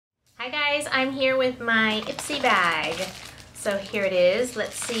Guys, I'm here with my Ipsy bag. So here it is.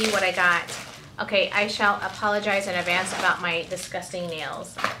 Let's see what I got. Okay, I shall apologize in advance about my disgusting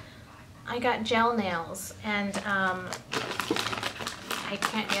nails. I got gel nails and I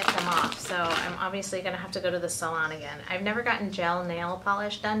can't get them off, so I'm obviously gonna have to go to the salon again. I've never gotten gel nail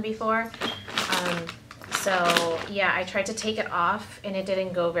polish done before. So yeah, I tried to take it off and it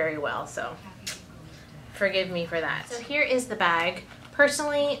didn't go very well, so forgive me for that. So here is the bag.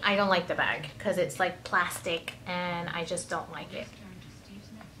 Personally, I don't like the bag because it's like plastic and I just don't like it.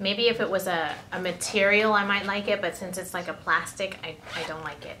 Maybe if it was a material I might like it, but since it's like a plastic, I don't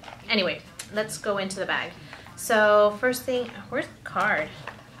like it. Anyway, let's go into the bag. So first thing, where's the card?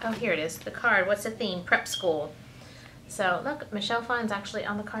 Oh, here it is, the card. What's the theme? Prep school. So look, Michelle Phan's actually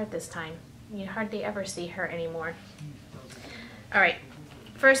on the card this time. You hardly ever see her anymore. All right,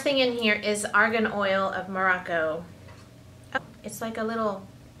 first thing in here is Argan Oil of Morocco. Oh, it's like a little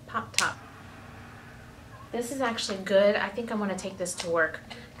pop top. This is actually good. I think I'm gonna take this to work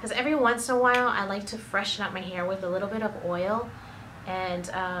because every once in a while I like to freshen up my hair with a little bit of oil.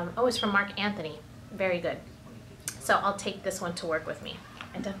 And oh, it's from Mark Anthony. Very good. So I'll take this one to work with me.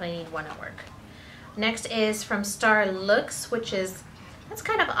 I definitely need one at work. Next is from Star Looks, which is, that's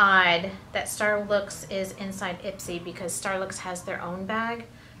kind of odd that Star Looks is inside Ipsy because Star Looks has their own bag,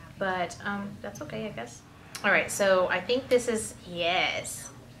 but that's okay, I guess. All right, so I think this is, yes.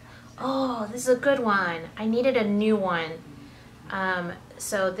 Oh, this is a good one. I needed a new one.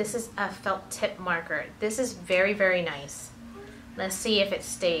 So this is a felt tip marker. This is very, very nice. Let's see if it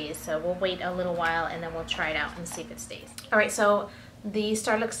stays. So we'll wait a little while and then we'll try it out and see if it stays. All right, so the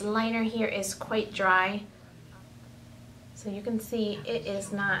Star Looks liner here is quite dry. So you can see it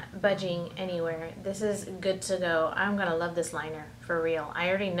is not budging anywhere. This is good to go. I'm gonna love this liner for real. I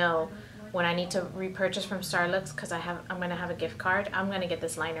already know when I need to repurchase from Star Looks because I'm gonna have a gift card. I'm gonna get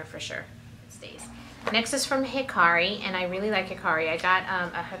this liner for sure. It stays. Next is from Hikari, and I really like Hikari. I got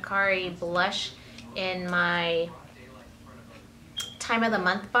a Hikari blush in my time of the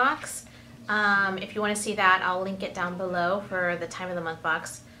month box. If you want to see that, I'll link it down below for the time of the month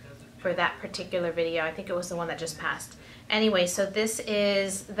box for that particular video. I think it was the one that just passed. Anyway, so this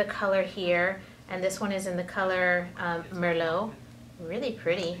is the color here, and this one is in the color Merlot. Really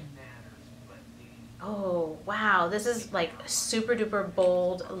pretty. Oh, wow. This is like super duper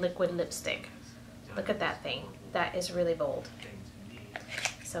bold liquid lipstick. Look at that thing. That is really bold.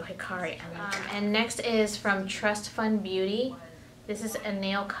 So Hikari. And next is from Trust Fund Beauty. This is a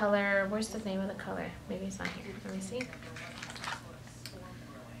nail color. Where's the name of the color? Maybe it's not here. Let me see.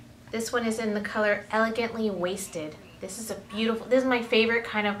 This one is in the color Elegantly Wasted. This is a beautiful, this is my favorite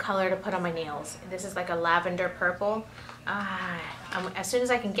kind of color to put on my nails. This is like a lavender purple. As soon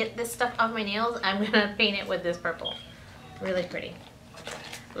as I can get this stuff off my nails, I'm gonna paint it with this purple. Really pretty.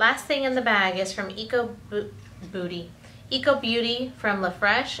 Last thing in the bag is from Eco Beauty from La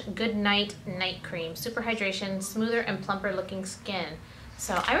Fresh Good Night Night Cream. Super hydration, smoother and plumper looking skin.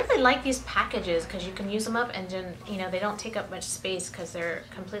 So I really like these packages because you can use them up and then, you know, they don't take up much space because they're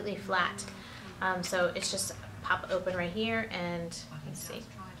completely flat. So it's just pop open right here and let's see.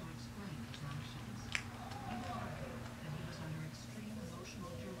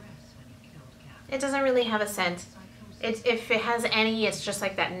 It doesn't really have a scent. If it has any, it's just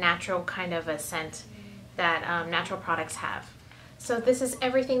like that natural kind of a scent that natural products have. So this is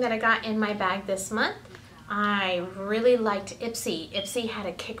everything that I got in my bag this month. I really liked Ipsy. Ipsy had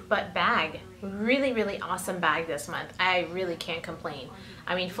a kick butt bag. Really, really awesome bag this month. I really can't complain.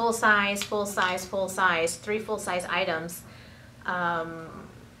 I mean, full size, full size, full size, 3 full size items.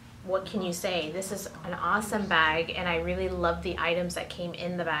 What can you say? This is an awesome bag and I really love the items that came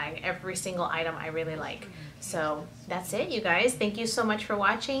in the bag. Every single item I really like. So that's it, you guys. Thank you so much for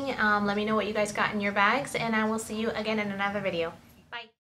watching. Let me know what you guys got in your bags and I will see you again in another video.